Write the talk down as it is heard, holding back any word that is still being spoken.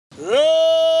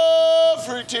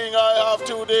everything I have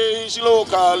today is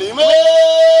locally made.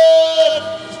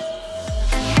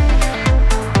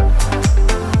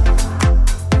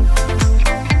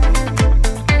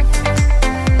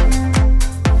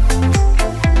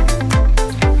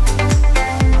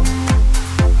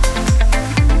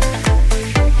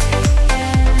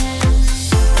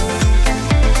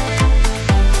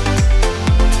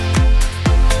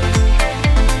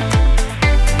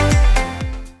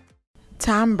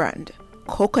 Tamarind,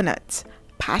 coconut,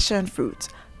 passion fruit,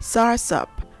 soursop,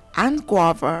 and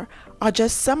guava are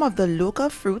just some of the local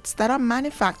fruits that are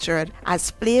manufactured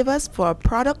as flavors for a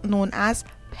product known as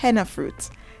penna fruit.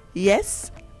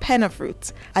 Yes, penna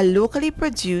fruit, a locally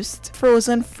produced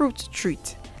frozen fruit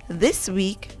treat. This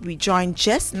week, we join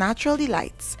Jess Natural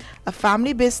Delights, a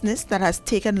family business that has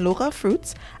taken local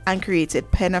fruits and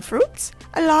created penna fruits,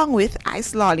 along with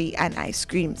ice lolly and ice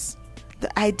creams.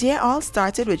 The idea all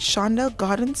started with Shondell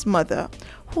Gordon's mother,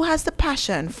 who has the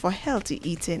passion for healthy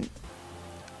eating.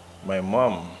 My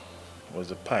mom was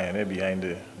the pioneer behind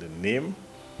the name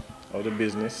of the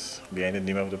business, behind the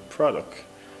name of the product,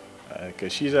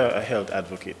 because she's a health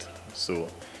advocate. So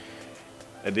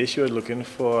a day she was looking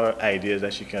for ideas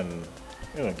that she can,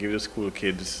 give the school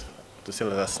kids to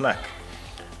sell as a snack.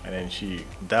 And then she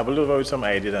dabbled over with some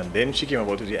ideas, and then she came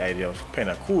about with the idea of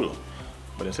penna cool.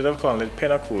 But instead of calling it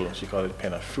penna cool, she called it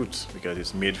penna fruits because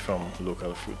it's made from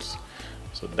local fruits.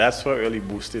 So that's what really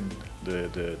boosted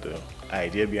the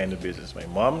idea behind the business. My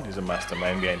mom is a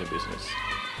mastermind behind the business.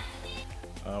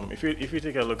 If you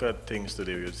take a look at things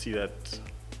today, you'll see that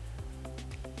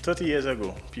 30 years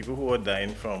ago, people who were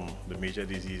dying from the major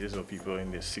diseases were people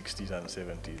in their 60s and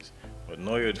 70s. But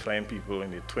now you'd find people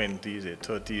in their 20s, their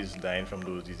 30s dying from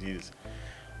those diseases.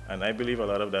 And I believe a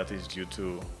lot of that is due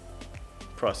to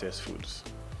processed foods.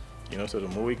 So the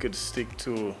more we could stick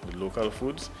to the local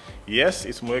foods, yes,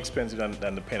 it's more expensive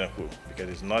than the penna cool because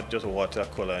it's not just water,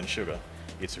 color, and sugar.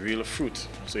 It's real fruit,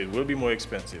 so it will be more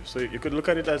expensive. So you could look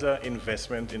at it as an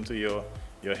investment into your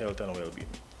health and well-being.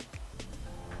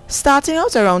 Starting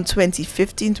out around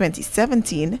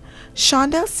 2015-2017,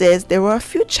 Shondell says there were a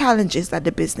few challenges that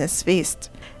the business faced.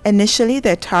 Initially,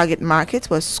 their target market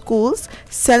was schools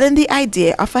selling the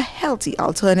idea of a healthy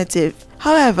alternative.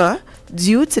 However,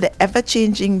 due to the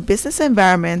ever-changing business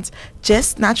environment,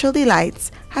 Jess Natural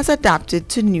Delights has adapted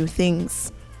to new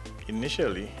things.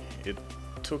 Initially, it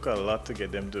took a lot to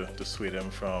get them to sway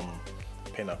them from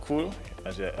penna cool.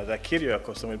 As a kid, you're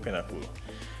accustomed with penna cool.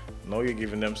 Now you're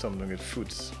giving them something with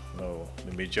fruits. Now,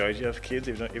 the majority of kids,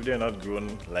 if they're not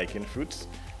grown liking fruits,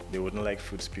 they wouldn't like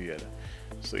fruits, period.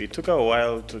 So it took a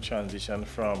while to transition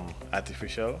from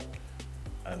artificial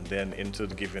and then into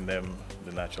giving them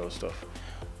the natural stuff.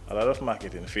 A lot of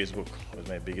marketing, Facebook was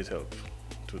my biggest help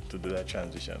to do that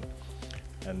transition.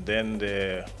 And then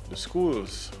the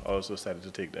schools also started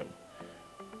to take them.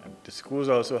 And the schools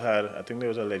also had, I think there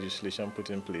was a legislation put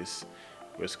in place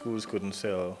where schools couldn't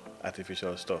sell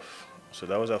artificial stuff. So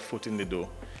that was a foot in the door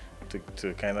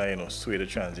to kind of sway the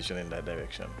transition in that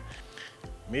direction.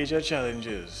 Major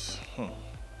challenges,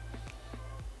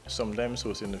 sometimes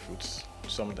sourcing the fruits,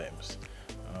 sometimes.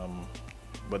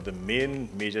 But the main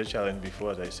major challenge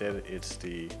before, as I said, it's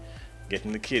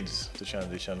getting the kids to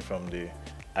transition from the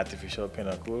artificial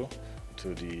penna cool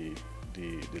to the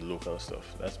local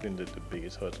stuff. That's been the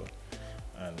biggest hurdle.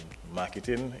 And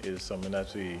marketing is something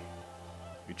that we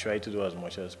try to do as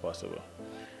much as possible.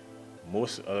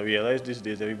 I realize these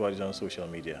days everybody's on social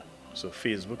media. So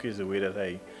Facebook is the way that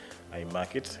I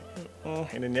market.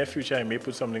 In the near future, I may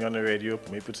put something on the radio,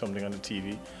 may put something on the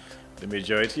TV. The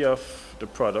majority of the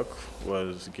product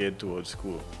was geared towards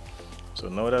school. So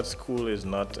now that school is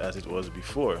not as it was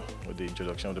before with the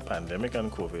introduction of the pandemic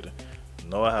and COVID,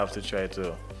 now I have to try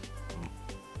to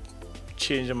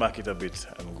change the market a bit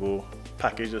and go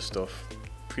package the stuff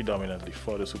predominantly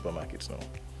for the supermarkets now.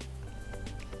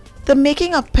 The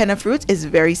making of penna fruit is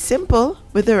very simple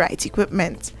with the right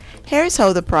equipment. Here is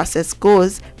how the process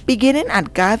goes, beginning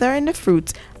at gathering the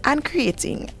fruit and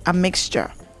creating a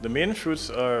mixture. The main fruits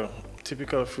are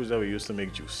typical fruits that we use to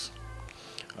make juice.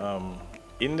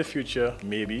 In the future,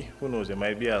 maybe, who knows, there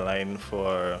might be a line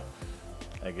for,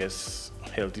 I guess,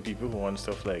 healthy people who want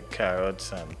stuff like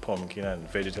carrots and pumpkin and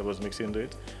vegetables mixed into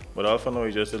it. But all for now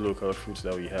is just the local fruits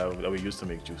that we have, that we use to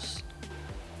make juice.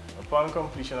 Upon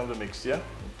completion of the mixture,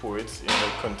 we pour it in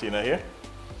a container here.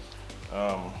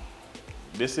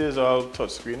 This is all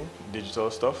touchscreen, digital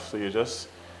stuff, so you just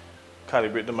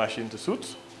calibrate the machine to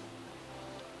suit.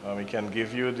 It can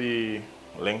give you the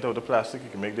length of the plastic. You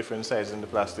can make different sizes in the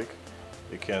plastic.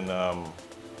 You can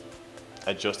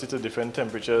adjust it to different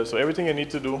temperatures. So everything you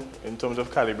need to do in terms of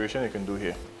calibration, you can do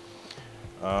here.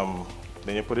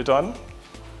 Then you put it on.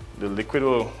 The liquid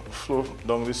will flow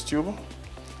down this tube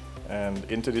and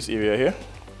into this area here.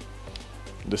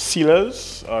 The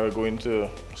sealers are going to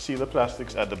seal the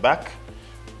plastics at the back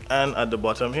and at the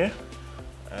bottom here.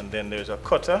 And then there's a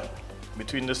cutter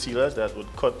between the sealers that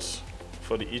would cut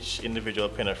for each individual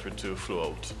penna fruit to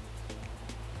flow out.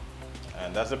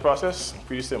 And that's the process,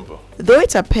 pretty simple. Though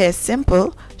it appears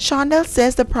simple, Shondell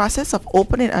says the process of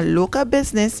opening a local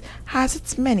business has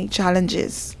its many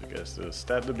challenges. Because to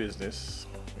start the business,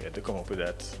 we had to come up with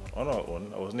that on our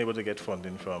own. I wasn't able to get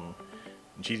funding from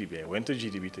GDB. I went to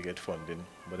GDB to get funding,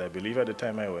 but I believe at the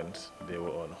time I went, they were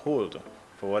on hold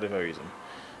for whatever reason.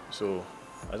 So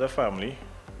as a family,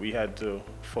 we had to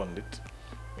fund it.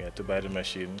 We had to buy the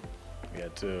machine. We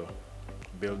had to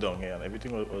build down here, and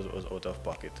everything was out of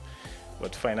pocket.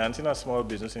 But financing a small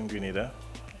business in Grenada,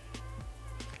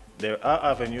 there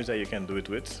are avenues that you can do it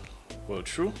with. Well,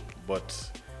 true,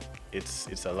 but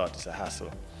it's a lot, it's a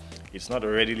hassle. It's not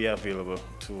readily available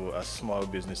to a small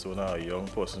business owner or a young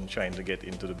person trying to get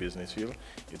into the business field.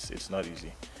 It's not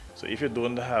easy. So if you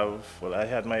don't have, well, I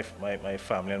had my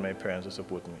family and my parents to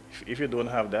support me. If you don't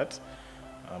have that,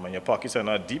 and your pockets are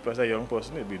not deep as a young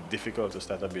person, it'll be difficult to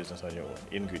start a business on your own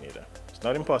in Grenada. It's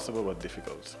not impossible, but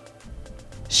difficult.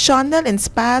 Shondell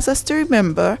inspires us to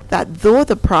remember that though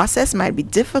the process might be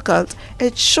difficult,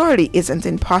 it surely isn't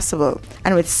impossible.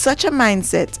 And with such a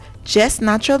mindset, Jess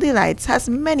Natural Delights has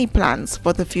many plans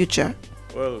for the future.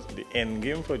 Well, the end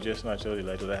game for Jess Natural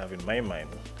Delights that I have in my mind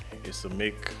is to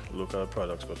make local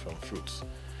products but from fruits.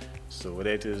 So whether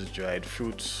it is dried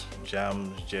fruits,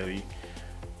 jams, jelly,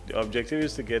 the objective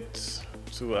is to get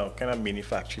to kind of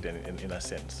manufactured in a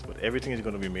sense, but everything is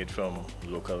going to be made from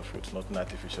local fruits, not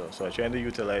artificial. So I'm trying to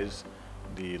utilize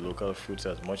the local fruits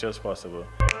as much as possible.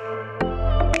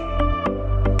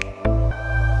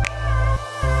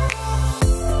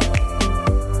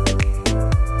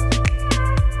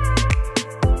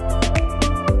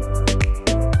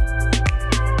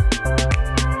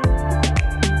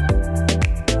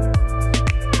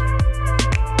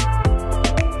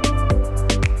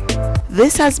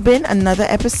 This has been another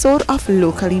episode of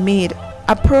Locally Made,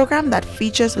 a program that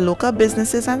features local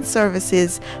businesses and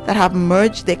services that have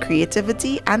merged their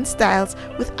creativity and styles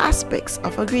with aspects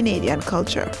of a Grenadian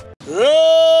culture.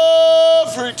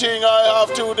 Everything I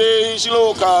have today is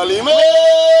locally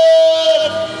made.